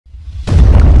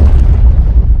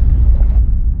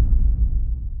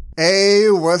Hey,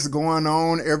 what's going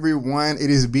on, everyone? It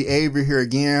is Behavior here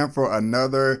again for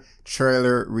another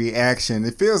trailer reaction.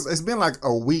 It's been like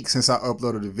a week since I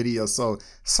uploaded the video, so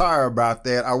sorry about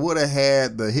that. I would have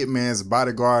had the Hitman's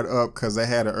Bodyguard up because they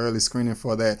had an early screening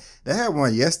for that. They had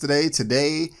one yesterday,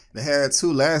 today. They had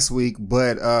two last week,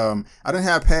 but I didn't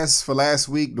have passes for last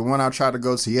week. The one I tried to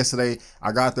go to yesterday,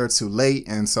 I got there too late,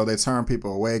 and so they turned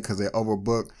people away because they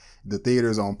overbooked the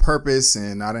theaters on purpose,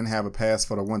 and I didn't have a pass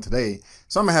for the one today.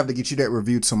 So I'm gonna have to get you that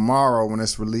review tomorrow when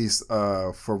it's released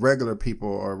for regular people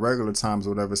or regular times or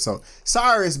whatever. So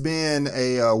sorry it's been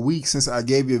a week since I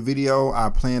gave you a video. I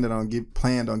planned on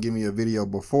giving you a video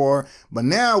before, but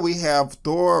now we have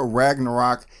Thor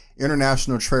Ragnarok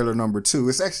international trailer number 2.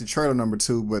 It's actually trailer number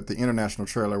 2, but the international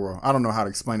trailer, well, I don't know how to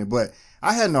explain it, but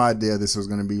I had no idea this was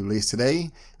going to be released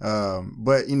today.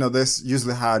 But you know, that's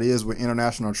usually how it is with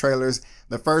international trailers.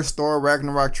 The first Thor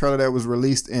Ragnarok trailer that was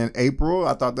released in April,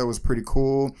 I thought that was pretty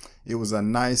cool. It was a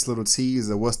nice little tease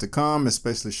of what's to come,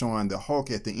 especially showing the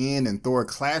Hulk at the end and Thor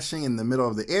clashing in the middle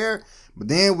of the air. But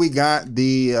then we got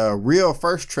the real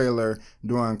first trailer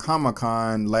during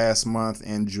Comic-Con last month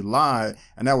in July,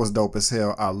 and that was dope as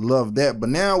hell. I love that. But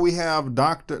now we have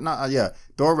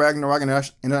Thor Ragnarok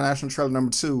international trailer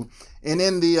number 2. And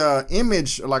in the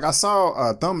image, like I saw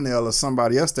a thumbnail of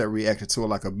somebody else that reacted to it,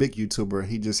 like a big YouTuber.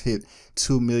 He just hit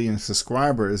 2 million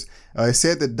subscribers. It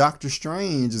said that Doctor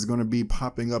Strange is going to be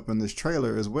popping up in this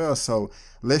trailer as well. So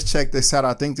let's check this out.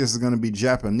 I think this is going to be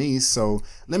Japanese. So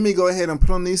let me go ahead and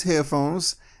put on these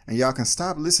headphones and y'all can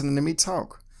stop listening to me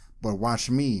talk, but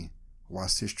watch me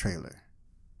watch this trailer.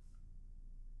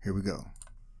 Here we go.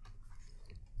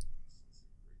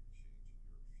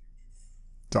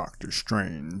 Doctor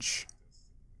Strange.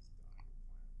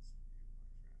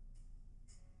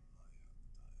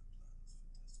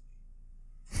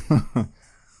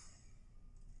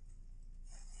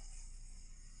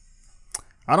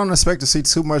 I don't expect to see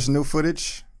too much new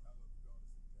footage.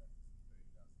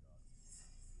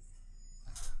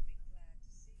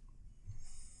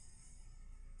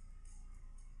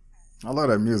 I love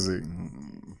that music.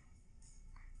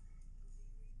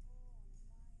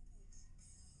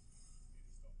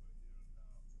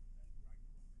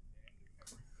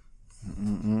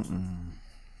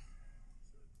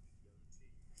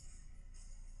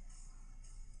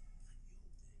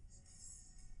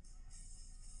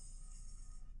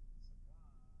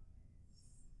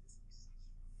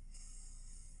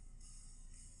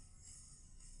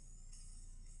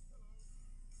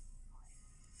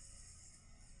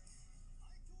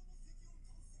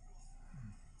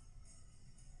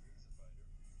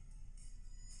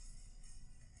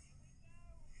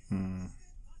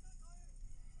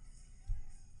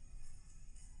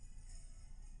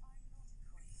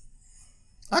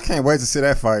 I can't wait to see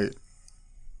that fight.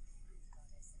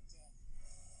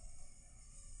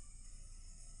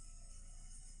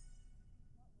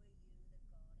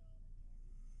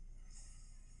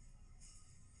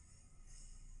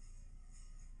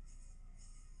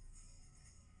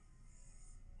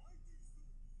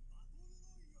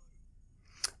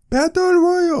 Battle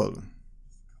Royale.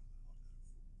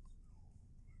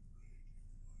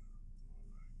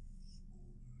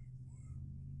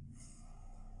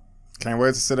 Can't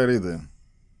wait to see that either.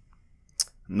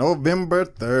 November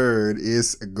 3rd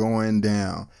is going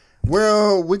down.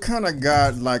 Well, we kind of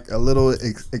got like a little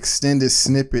extended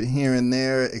snippet here and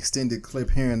there, extended clip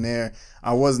here and there.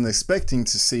 I wasn't expecting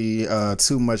to see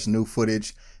too much new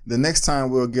footage. The next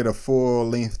time we'll get a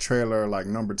full-length trailer like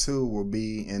number 2 will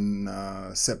be in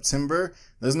September.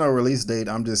 There's no release date.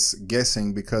 I'm just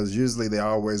guessing because usually they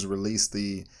always release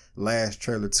the last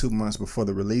trailer 2 months before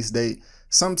the release date.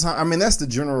 Sometimes, I mean, that's the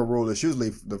general rule. It's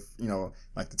usually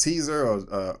like the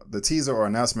teaser or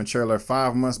announcement trailer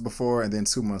 5 months before and then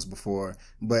 2 months before,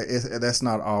 but that's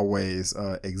not always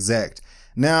exact.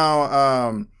 Now,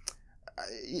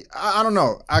 I don't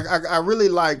know. I really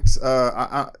liked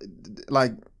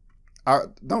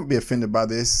don't be offended by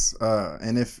this,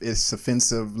 and if it's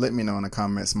offensive, let me know in the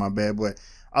comments. My bad, but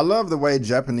I love the way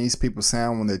Japanese people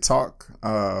sound when they talk.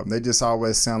 They just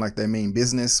always sound like they mean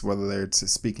business, whether they're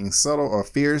speaking subtle or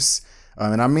fierce.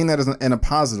 And I mean that in a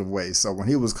positive way. So when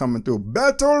he was coming through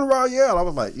Battle Royale, I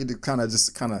was like, it kind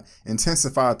of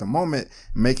intensified the moment,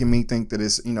 making me think that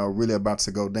it's, really about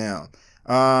to go down.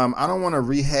 I don't want to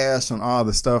rehash on all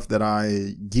the stuff that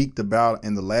I geeked about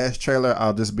in the last trailer.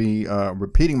 I'll just be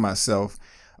repeating myself.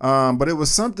 But it was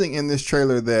something in this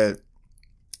trailer that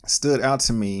stood out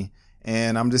to me.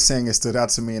 And I'm just saying it stood out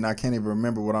to me, and I can't even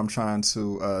remember what I'm trying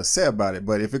to say about it.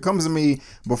 But if it comes to me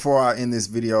before I end this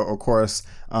video, of course,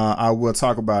 I will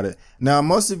talk about it. Now,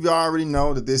 most of y'all already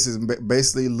know that this is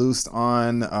basically loosed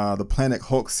on the Planet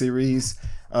Hulk series.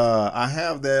 I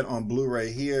have that on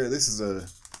Blu-ray here.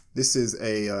 This is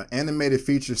a animated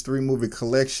features 3-movie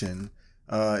collection.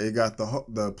 It got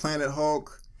the Planet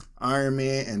Hulk, Iron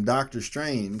Man, and Doctor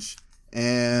Strange.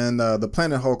 And the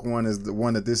Planet Hulk one is the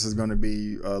one that this is going to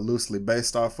be loosely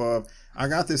based off of. I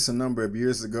got this a number of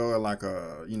years ago at like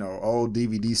a old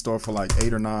DVD store for like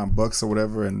 $8 or $9 or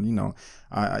whatever, and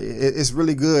it's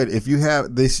really good. If you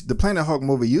have this, the Planet Hulk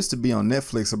movie used to be on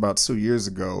Netflix about 2 years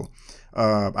ago.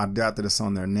 I doubt that it's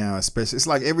on there now. Especially, it's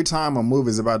like every time a movie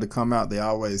is about to come out, they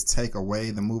always take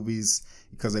away the movies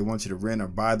because they want you to rent or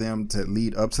buy them to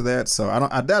lead up to that. So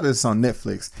I doubt it's on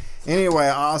Netflix. Anyway,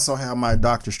 I also have my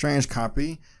Doctor Strange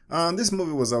copy. This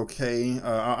movie was okay.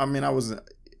 I mean, I was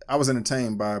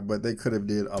entertained by it, but they could have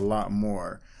did a lot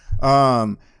more.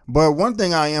 But one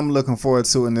thing I am looking forward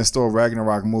to in this Thor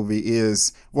Ragnarok movie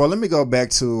is, well, let me go back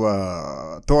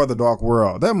to Thor: The Dark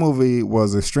World. That movie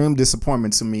was extreme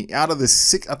disappointment to me. Out of the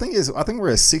I think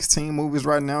we're at 16 movies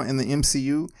right now in the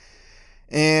MCU.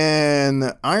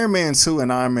 And Iron Man 2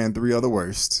 and Iron Man 3 are the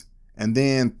worst. And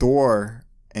then Thor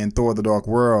and Thor: The Dark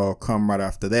World come right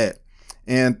after that.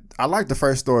 And I like the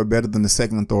first Thor better than the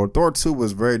second Thor. Thor 2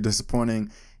 was very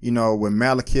disappointing. With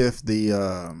Malekith,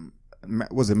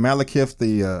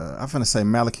 I'm finna say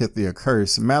Malekith the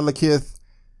Accursed. Malekith,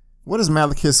 what is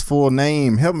Malekith's full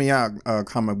name? Help me out,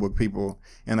 comic book people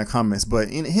in the comments. But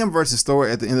in him versus Thor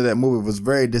at the end of that movie was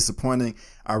very disappointing.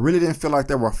 I really didn't feel like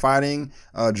they were fighting.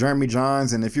 Jeremy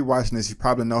Jahns, and if you're watching this, you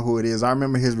probably know who it is. I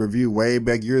remember his review way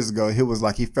back years ago. He was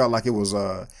like, he felt like it was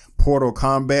Portal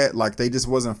combat, like they just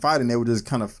wasn't fighting. They were just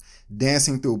kind of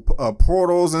dancing through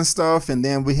portals and stuff. And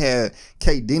then we had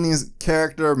Kate Denning's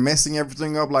character messing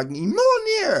everything up, like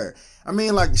Mjolnir. I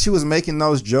mean, like she was making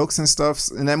those jokes and stuff,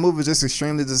 and that movie was just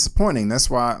extremely disappointing. That's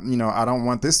why, I don't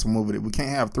want this movie. We can't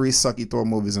have 3 sucky Thor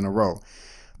movies in a row.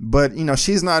 But,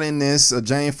 she's not in this.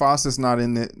 Jane Foster's not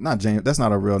in it. Not Jane. That's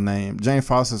not her real name. Jane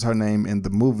Foster's her name in the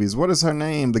movies. What is her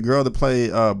name? The girl that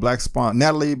played Black Spawn.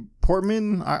 Natalie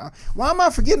Portman? Why am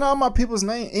I forgetting all my people's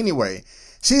names? Anyway,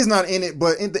 she's not in it.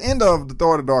 But at the end of the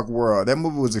Thor: The Dark World, that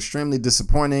movie was extremely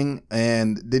disappointing.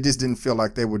 And they just didn't feel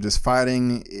like they were just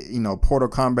fighting, Portal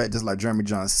combat, just like Jeremy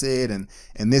Jahns said. And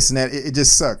this and that. It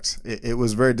just sucked. It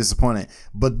was very disappointing.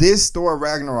 But this Thor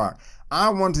Ragnarok, I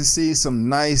want to see some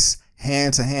nice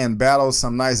hand-to-hand battles,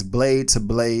 some nice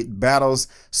blade-to-blade battles.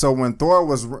 So when Thor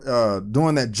was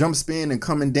doing that jump spin and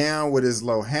coming down with his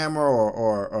little hammer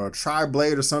or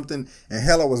tri-blade or something, and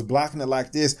Hela was blocking it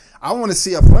like this, I want to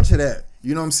see a bunch of that.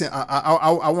 You know what I'm saying?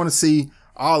 I want to see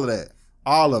all of that,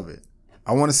 all of it.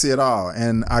 I want to see it all,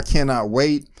 and I cannot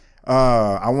wait.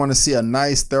 I want to see a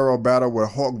nice, thorough battle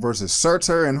with Hulk versus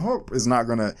Surtur, and Hulk is not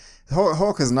gonna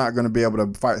be able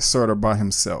to fight Surtur by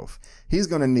himself. He's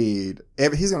gonna need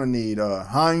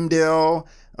Heimdall,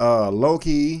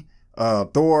 Loki,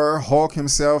 Thor, Hulk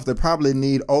himself. They probably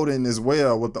need Odin as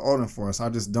well with the Odin Force. I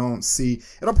just don't see.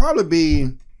 It'll probably be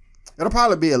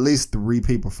at least 3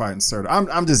 people fighting Surtur.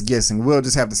 I'm just guessing. We'll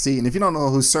just have to see. And if you don't know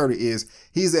who Surtur is,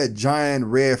 he's that giant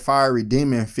red fiery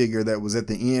demon figure that was at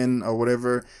the end or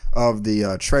whatever of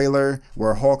the trailer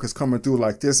where Hulk is coming through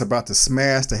like this, about to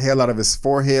smash the hell out of his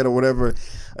forehead or whatever.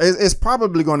 It's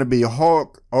probably going to be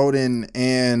Hulk, Odin,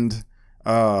 and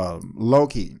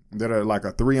Loki that are like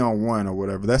a 3-on-1 or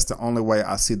whatever. That's the only way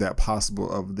I see that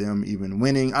possible of them even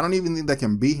winning. I don't even think they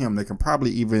can beat him. They can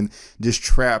probably even just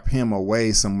trap him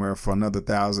away somewhere for another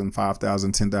 1,000,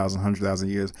 5,000, 10,000, 100,000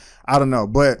 years. I don't know,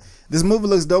 but this movie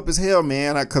looks dope as hell,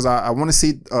 man. Because I want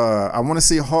to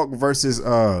see Hulk versus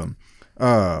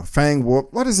Fang Wolf.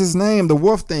 What is his name? The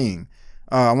wolf thing.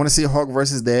 I want to see Hulk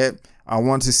versus that. I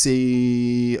want to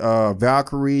see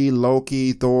Valkyrie,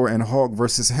 Loki, Thor, and Hulk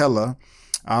versus Hela.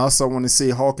 I also want to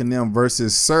see Hulk and them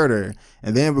versus Surtur.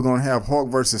 And then we're going to have Hulk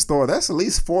versus Thor. That's at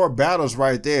least 4 battles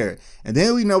right there. And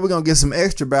then we know we're going to get some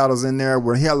extra battles in there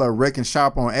where Hela wrecking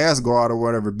shop on Asgard or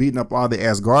whatever, beating up all the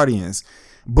Asgardians.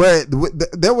 But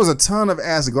there was a ton of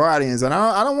Asgardians, and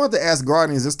I don't want the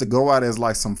Asgardians just to go out as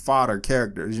like some fodder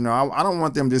characters. I don't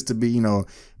want them just to be,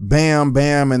 bam,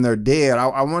 bam, and they're dead.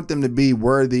 I want them to be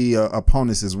worthy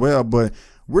opponents as well. But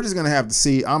we're just going to have to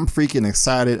see. I'm freaking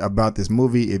excited about this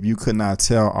movie, if you could not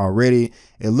tell already.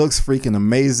 It looks freaking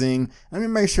amazing. Let me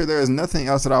make sure there is nothing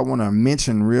else that I want to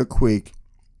mention real quick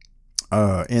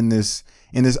in this.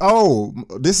 Oh,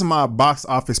 this is my box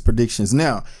office predictions.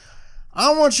 Now,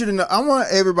 I want you to know, I want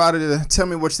everybody to tell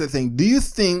me what they think. Do you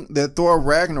think that Thor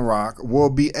Ragnarok will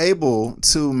be able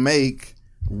to make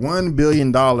 $1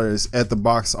 billion at the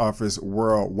box office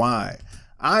worldwide?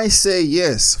 I say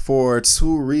yes for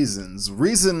two reasons.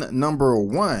 Reason number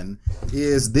one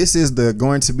is this is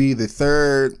going to be the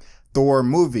third Thor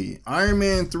movie. Iron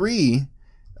Man 3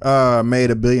 made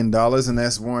 $1 billion, and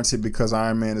that's warranted because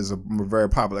Iron Man is a very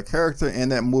popular character,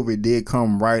 and that movie did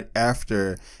come right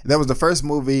after. That was the first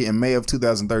movie in May of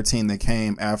 2013 that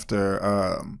came after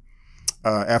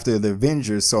the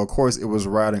Avengers, so of course it was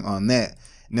riding on that.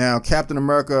 Now, Captain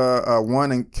America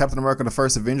 1 and Captain America: The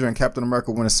First Avenger and Captain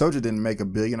America: Winter Soldier didn't make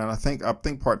 $1 billion, and I think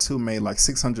Part 2 made like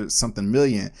 600 something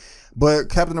million. But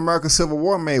Captain America: Civil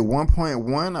War made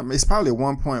 1.1. I mean, it's probably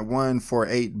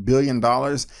 1.148 billion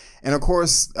dollars, and of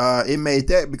course, it made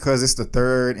that because it's the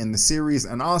third in the series,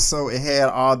 and also it had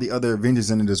all the other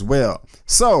Avengers in it as well.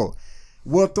 So,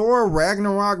 will Thor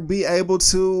Ragnarok be able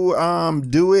to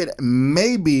do it?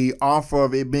 Maybe, off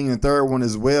of it being the third one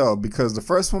as well, because the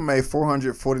first one made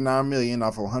 $449 million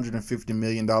off a $150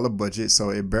 million budget, so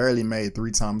it barely made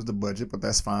 3 times the budget, but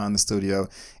that's fine. The studio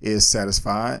is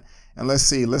satisfied. And let's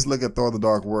see, let's look at Thor: The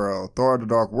Dark World. Thor: The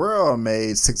Dark World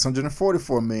made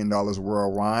 $644 million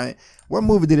worldwide. What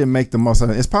movie did it make the most?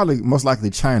 It's probably most likely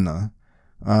China.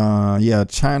 Yeah,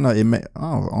 China. It made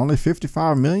only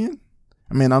 55 million.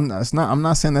 I mean, I'm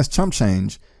not saying that's chump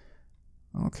change.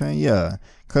 Okay, yeah,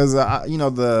 because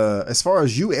as far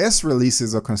as U.S.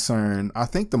 releases are concerned, I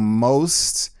think the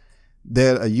most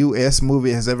that a U.S.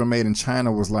 movie has ever made in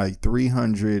China was like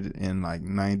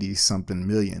 390 something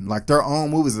million. Like their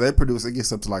own movies that they produce, it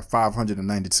gets up to like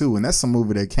 592, and that's some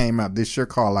movie that came out this year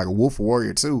called like Wolf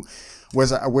Warrior 2.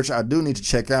 Which I do need to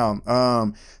check out.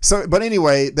 But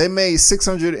anyway, they made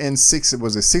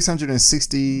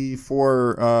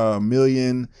 664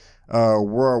 million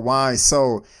worldwide.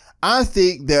 So I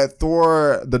think that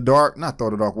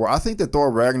I think that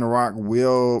Thor Ragnarok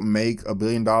will make $1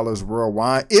 billion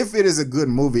worldwide if it is a good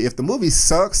movie. If the movie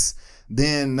sucks,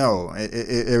 then no,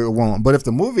 it won't. But if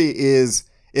the movie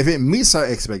if it meets our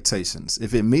expectations, I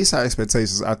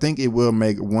think it will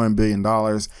make $1 billion.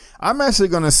 I'm actually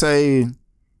going to say,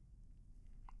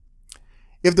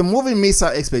 if the movie meets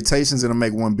our expectations, it'll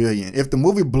make $1 billion. If the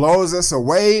movie blows us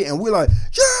away and we're like, yeah,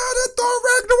 that Thor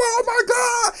Ragnarok, oh my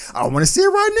God, I want to see it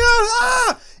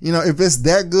right now. If it's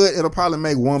that good, it'll probably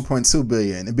make $1.2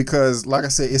 billion. Because like I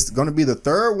said, it's going to be the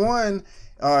third one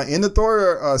in the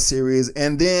Thor series.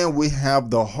 And then we have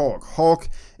the Hulk. Hulk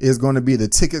is going to be the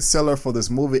ticket seller for this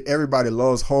movie. Everybody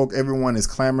loves Hulk. Everyone is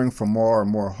clamoring for more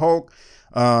and more Hulk.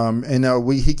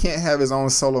 He can't have his own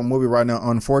solo movie right now,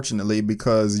 unfortunately,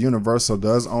 because Universal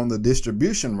does own the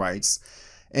distribution rights.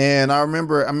 And I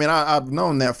remember, I've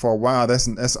known that for a while.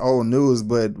 That's old news.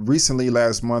 But recently,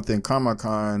 last month in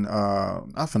Comic-Con,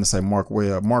 I'm finna say Mark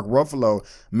Ruffalo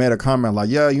made a comment like,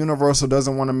 yeah, Universal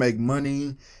doesn't want to make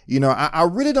money. I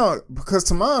really don't, because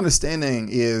to my understanding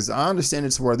I understand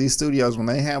it to where these studios, when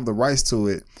they have the rights to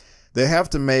it, they have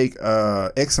to make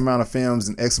X amount of films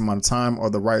in X amount of time, or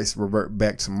the rights revert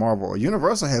back to Marvel.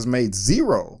 Universal has made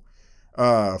 0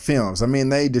 films. I mean,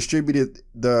 they distributed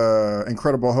the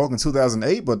Incredible Hulk in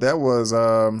 2008, but that was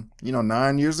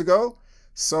 9 years ago.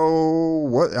 So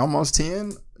what? Almost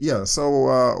 10? Yeah.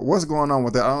 So what's going on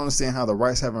with that? I don't understand how the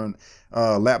rights haven't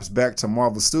lapsed back to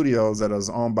Marvel Studios that is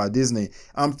owned by Disney.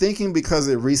 I'm thinking because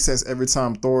it resets every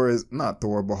time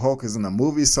Hulk is in a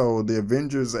movie. So the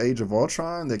Avengers: Age of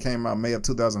Ultron that came out May of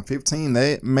 2015,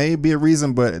 that may be a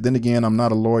reason. But then again, I'm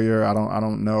not a lawyer. I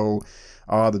don't know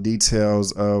all the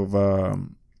details of the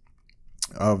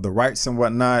rights and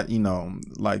whatnot,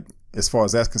 like as far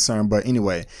as that's concerned. But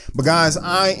anyway, guys,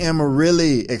 I am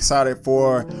really excited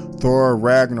for Thor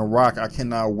Ragnarok. I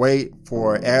cannot wait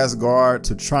for Asgard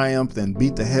to triumph and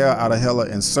beat the hell out of Hela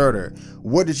and Surtur.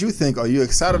 What did you think? Are you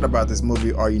excited about this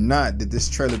movie? Are you not? Did this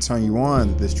trailer turn you on?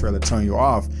 Did this trailer turn you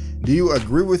off? Do you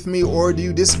agree with me or do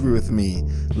you disagree with me?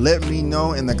 Let me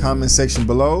know in the comment section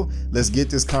below. Let's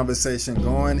get this conversation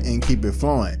going and keep it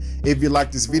flowing. If you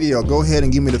like this video, go ahead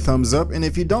and give me the thumbs up. And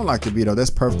if you don't like the video,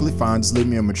 that's perfectly fine. Just leave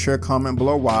me a mature comment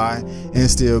below why and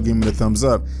still give me the thumbs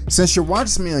up. Since you're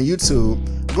watching me on YouTube,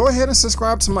 go ahead and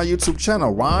subscribe to my YouTube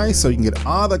channel. Why? So you can get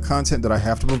all the content that I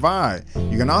have to provide.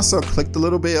 You can also click the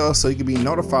little bell so you can be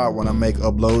notified when I make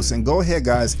uploads. And go ahead,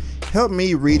 guys, help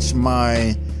me reach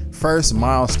my first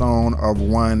milestone of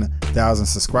 1,000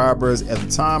 subscribers. At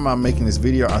the time I'm making this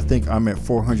video, I think I'm at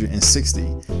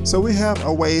 460. So we have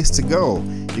a ways to go.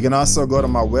 You can also go to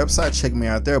my website, check me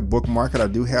out there, bookmark it. I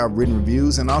do have written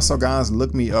reviews, and also, guys,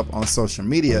 look me up on social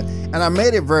media. And I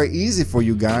made it very easy for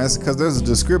you guys because there's a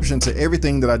description to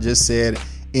everything that I just said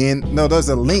there's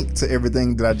a link to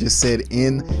everything that I just said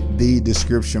in the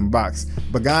description box.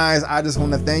 But guys, I just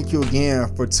want to thank you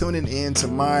again for tuning in to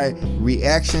my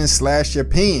reaction /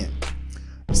 opinion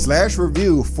 /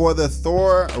 review for the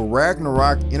Thor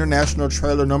Ragnarok International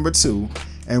Trailer number 2.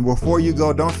 And before you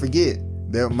go, don't forget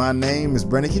that my name is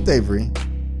Brandon Keith Avery,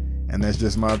 and that's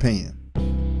just my opinion.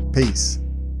 Peace.